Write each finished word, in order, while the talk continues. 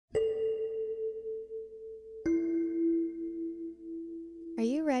Are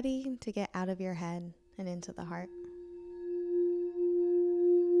you ready to get out of your head and into the heart?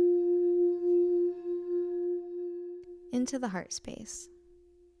 Into the heart space,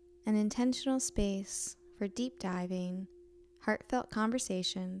 an intentional space for deep diving, heartfelt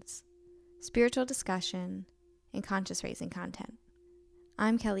conversations, spiritual discussion, and conscious raising content.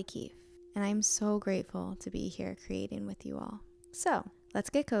 I'm Kelly Keefe, and I'm so grateful to be here creating with you all. So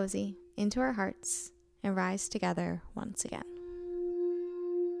let's get cozy into our hearts and rise together once again.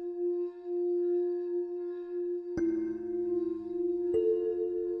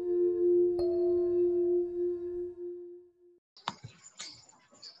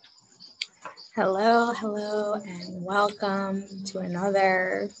 Hello, and welcome to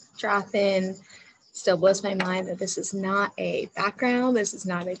another drop-in. Still blows my mind that this is not a background, this is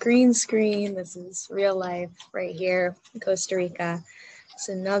not a green screen, this is real life right here in Costa Rica. It's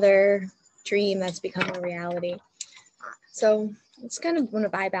another dream that's become a reality. So it's kind of want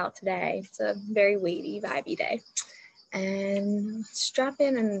to vibe out today. It's a very weighty, vibey day. And let's drop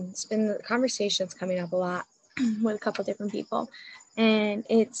in, and it's been the conversations coming up a lot with a couple different people. And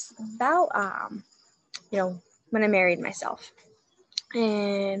it's about, when I married myself.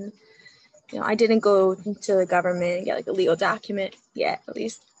 And, I didn't go to the government and get like a legal document yet, at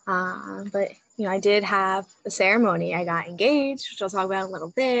least. But, I did have a ceremony. I got engaged, which I'll talk about in a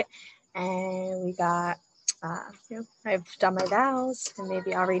little bit. And we got, I've done my vows, and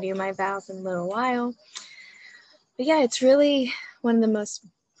maybe I'll renew my vows in a little while. But yeah, it's really one of the most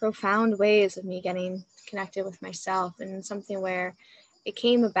profound ways of me getting connected with myself, and something where it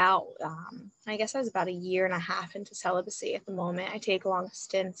came about, I guess I was about 1.5 years into celibacy at the moment. I take long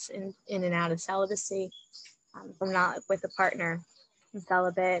stints in and out of celibacy. If I'm not with a partner, I'm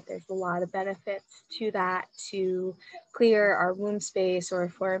celibate. There's a lot of benefits to that, to clear our womb space, or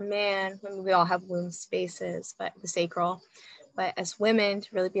for a man, we all have womb spaces, but the sacral. But as women, to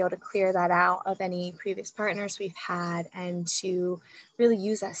really be able to clear that out of any previous partners we've had, and to really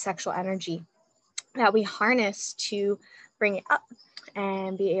use that sexual energy that we harness to bring it up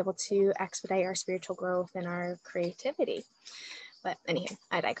and be able to expedite our spiritual growth and our creativity. But anyway,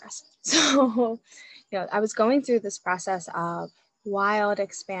 I digress. So, I was going through this process of wild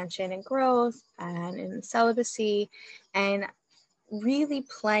expansion and growth and in celibacy, and really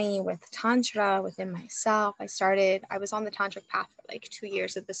playing with Tantra within myself. I was on the Tantric path for like 2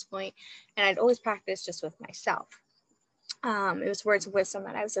 years at this point, and I'd always practiced just with myself. It was words of wisdom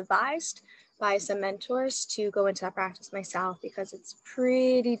that I was advised by some mentors to go into that practice myself, because it's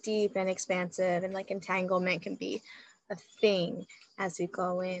pretty deep and expansive, and like entanglement can be a thing as we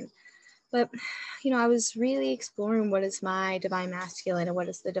go in. But, I was really exploring what is my divine masculine and what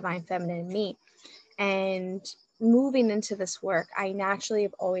is the divine feminine in me. And moving into this work, I naturally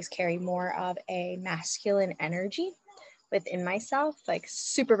have always carried more of a masculine energy within myself, like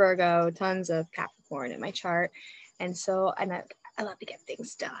super Virgo, tons of Capricorn in my chart. And so, I love to get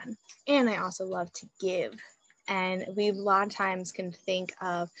things done. And I also love to give. And we a lot of times can think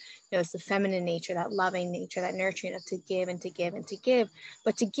of, it's the feminine nature, that loving nature, that nurturing of to give and to give and to give.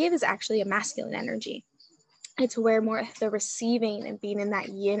 But to give is actually a masculine energy. It's where more the receiving and being in that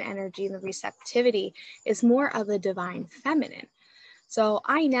yin energy and the receptivity is more of the divine feminine. So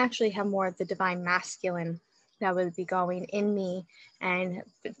I naturally have more of the divine masculine that would be going in me, and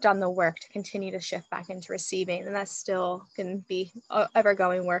done the work to continue to shift back into receiving. And that still can be ever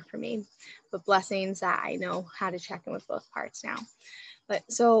going work for me, but blessings that I know how to check in with both parts now. But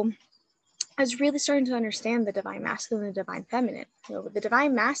so I was really starting to understand the divine masculine and the divine feminine. The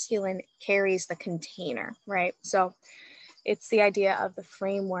divine masculine carries the container, right? So it's the idea of the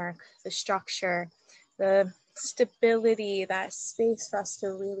framework, the structure, the stability, that space for us to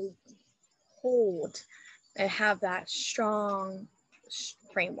really hold and have that strong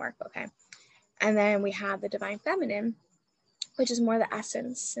framework, okay? And then we have the divine feminine, which is more the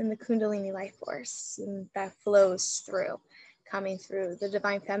essence and the Kundalini life force, and that flows through, coming through. The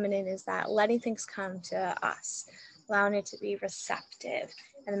divine feminine is that letting things come to us, allowing it to be receptive.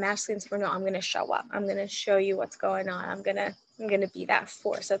 And the masculine is, no, I'm going to show up. I'm going to show you what's going on. I'm going to be that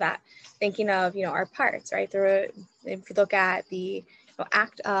force of that, thinking of, our parts, right? If you look at the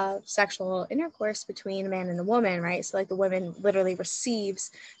act of sexual intercourse between a man and a woman, right? So like the woman literally receives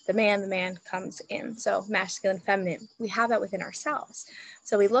the man comes in. So masculine, feminine, we have that within ourselves.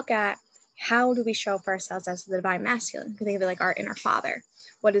 So we look at, how do we show up for ourselves as the divine masculine? We think of it like our inner father.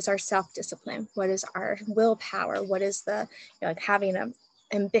 What is our self-discipline? What is our willpower? What is the, like having an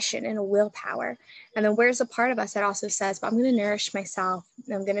ambition and a willpower? And then where's the part of us that also says, but I'm going to nourish myself.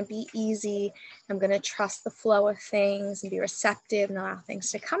 I'm going to be easy. I'm going to trust the flow of things and be receptive and allow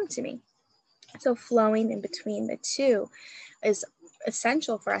things to come to me. So flowing in between the two is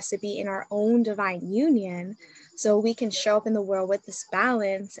essential for us to be in our own divine union so we can show up in the world with this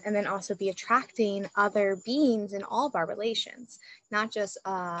balance and then also be attracting other beings in all of our relations, not just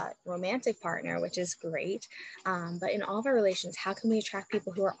a romantic partner, which is great, but in all of our relations, how can we attract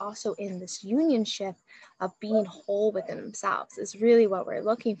people who are also in this unionship of being whole within themselves is really what we're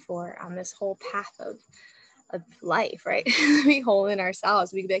looking for on this whole path of life, right? Be whole in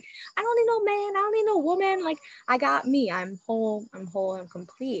ourselves. We be like, I don't need no man, I don't need no woman. Like, I got me. I'm whole, I'm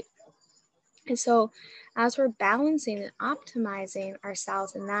complete. And so as we're balancing and optimizing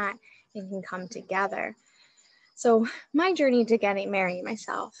ourselves in that, it can come together. So my journey to getting married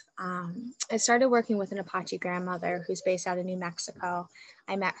myself, I started working with an Apache grandmother who's based out of New Mexico.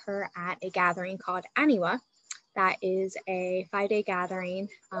 I met her at a gathering called Aniwa. That is a 5-day gathering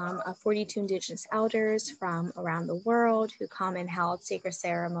of 42 Indigenous elders from around the world who come and held sacred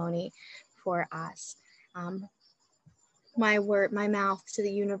ceremony for us. My mouth to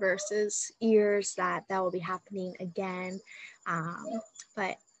the universe's ears that will be happening again.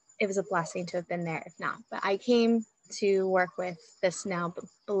 But it was a blessing to have been there, if not. But I came to work with this now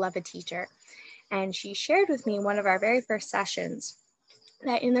beloved teacher, and she shared with me in one of our very first sessions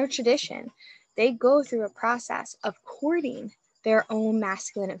that in their tradition, they go through a process of courting their own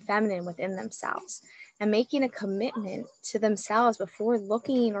masculine and feminine within themselves and making a commitment to themselves before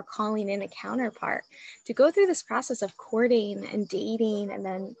looking or calling in a counterpart, to go through this process of courting and dating and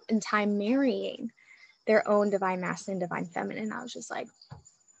then in time marrying their own divine masculine, divine feminine. I was just like,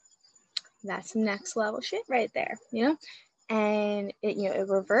 that's next level shit right there, you know? And it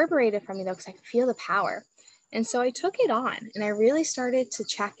reverberated from me though, because I could feel the power. And so I took it on and I really started to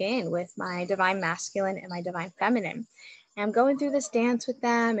check in with my divine masculine and my divine feminine. And I'm going through this dance with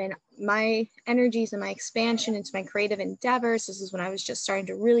them and my energies and my expansion into my creative endeavors. This is when I was just starting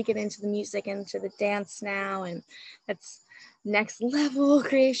to really get into the music, into the dance now. And that's next level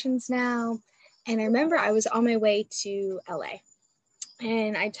creations now. And I remember I was on my way to LA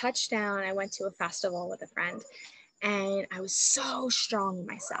and I touched down. I went to a festival with a friend. And I was so strong in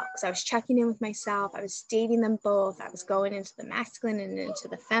myself because I was checking in with myself. I was dating them both. I was going into the masculine and into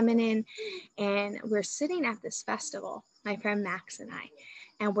the feminine. And we're sitting at this festival, my friend Max and I,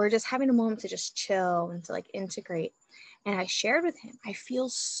 and we're just having a moment to just chill and to like integrate. And I shared with him, I feel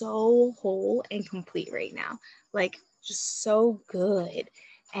so whole and complete right now, like just so good.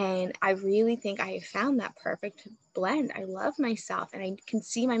 And I really think I have found that perfect blend. I love myself and I can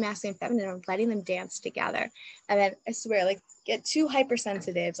see my masculine and feminine. I'm letting them dance together. And then I swear, like, get two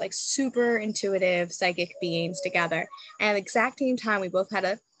hypersensitives, like super intuitive psychic beings together. And at the exact same time, we both had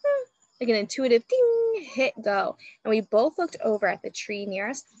an intuitive ding, hit go. And we both looked over at the tree near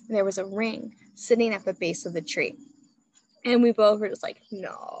us and there was a ring sitting at the base of the tree. And we both were just like,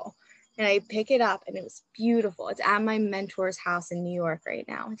 no. And I pick it up and it was beautiful. It's at my mentor's house in New York right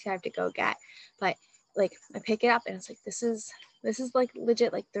now, which I have to go get. But like I pick it up and it's like, this is like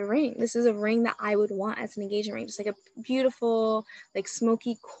legit, like the ring. This is a ring that I would want as an engagement ring. Just like a beautiful, like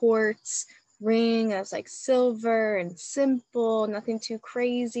smoky quartz ring. That was like silver and simple, nothing too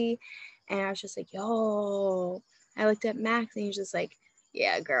crazy. And I was just like, yo, I looked at Max and he was just like,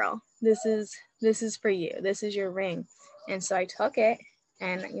 yeah, girl, this is for you. This is your ring. And so I took it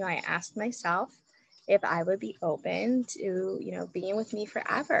and, I asked myself if I would be open to, being with me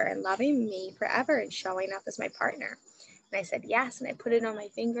forever and loving me forever and showing up as my partner. And I said yes. And I put it on my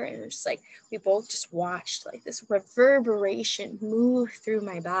finger and it was just like, we both just watched like this reverberation move through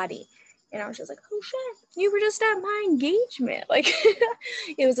my body. And I was just like, oh shit, you were just at my engagement. Like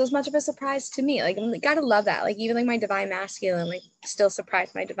it was as much of a surprise to me. Like, I gotta love that. Like even like my divine masculine, like still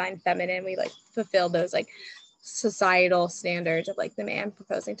surprised my divine feminine. We like fulfilled those like societal standards of like the man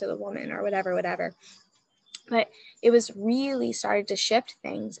proposing to the woman or whatever. But it was really started to shift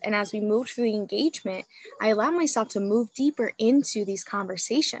things. And as we moved through the engagement, I allowed myself to move deeper into these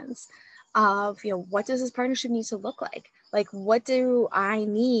conversations of, what does this partnership need to look like? Like, what do I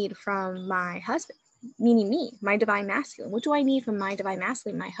need from my husband? Meaning me, my divine masculine. What do I need from my divine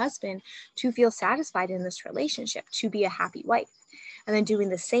masculine, my husband, to feel satisfied in this relationship, to be a happy wife? And then doing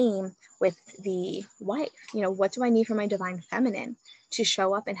the same with the wife. What do I need from my divine feminine to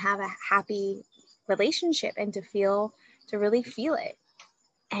show up and have a happy relationship and to really feel it?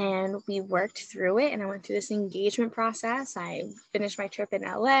 And we worked through it and I went through this engagement process. I finished my trip in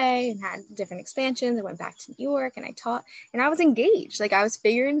LA and had different expansions. I went back to New York and I taught and I was engaged. Like I was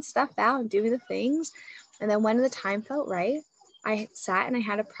figuring stuff out and doing the things. And then when the time felt right, I sat and I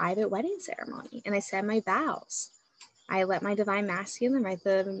had a private wedding ceremony and I said my vows. I let my divine masculine write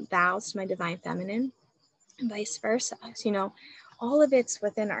the vows to my divine feminine and vice versa. So, all of it's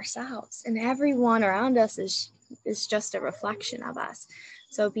within ourselves and everyone around us is is just a reflection of us.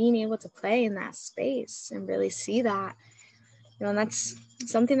 So being able to play in that space and really see that, and that's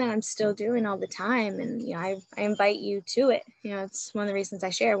something that I'm still doing all the time. And, I invite you to it. It's one of the reasons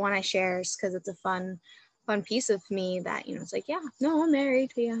I share. One, I share is because it's a fun piece of me that, it's like, yeah, no, I'm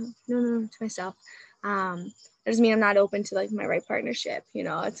married. Yeah, no, to myself. It doesn't mean I'm not open to like my right partnership.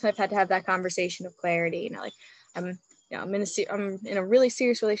 I've had to have that conversation of clarity. Like I'm in a really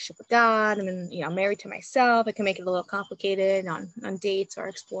serious relationship with God. I'm married to myself. It can make it a little complicated on dates or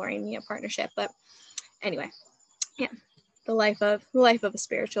exploring partnership. But anyway, yeah, the life of a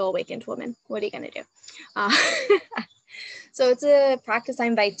spiritual awakened woman. What are you gonna do? So it's a practice I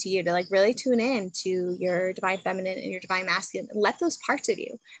invite to you to like really tune in to your divine feminine and your divine masculine, and let those parts of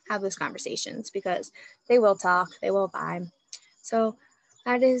you have those conversations, because they will talk, they will vibe. So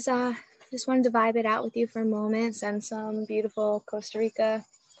that is just wanted to vibe it out with you for a moment, send some beautiful Costa Rica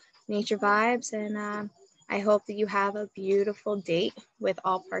nature vibes, and I hope that you have a beautiful date with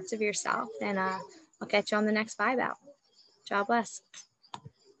all parts of yourself, and I'll catch you on the next vibe out. God bless.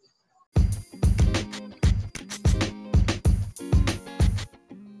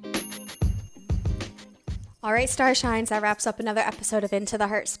 All right, Starshines, that wraps up another episode of Into the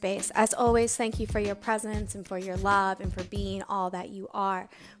Heart Space. As always, thank you for your presence and for your love and for being all that you are.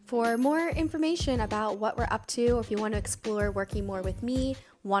 For more information about what we're up to, or if you want to explore working more with me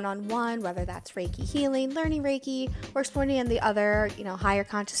one-on-one, whether that's Reiki healing, learning Reiki, or exploring any of the other, higher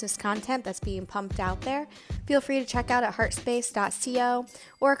consciousness content that's being pumped out there, feel free to check out at heartspace.co,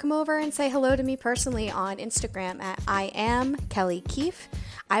 or come over and say hello to me personally on Instagram at I am Kelly Keefe.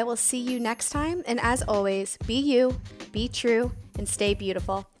 I will see you next time, and as always, be you, be true, and stay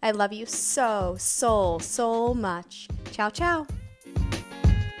beautiful. I love you so much. Ciao, ciao.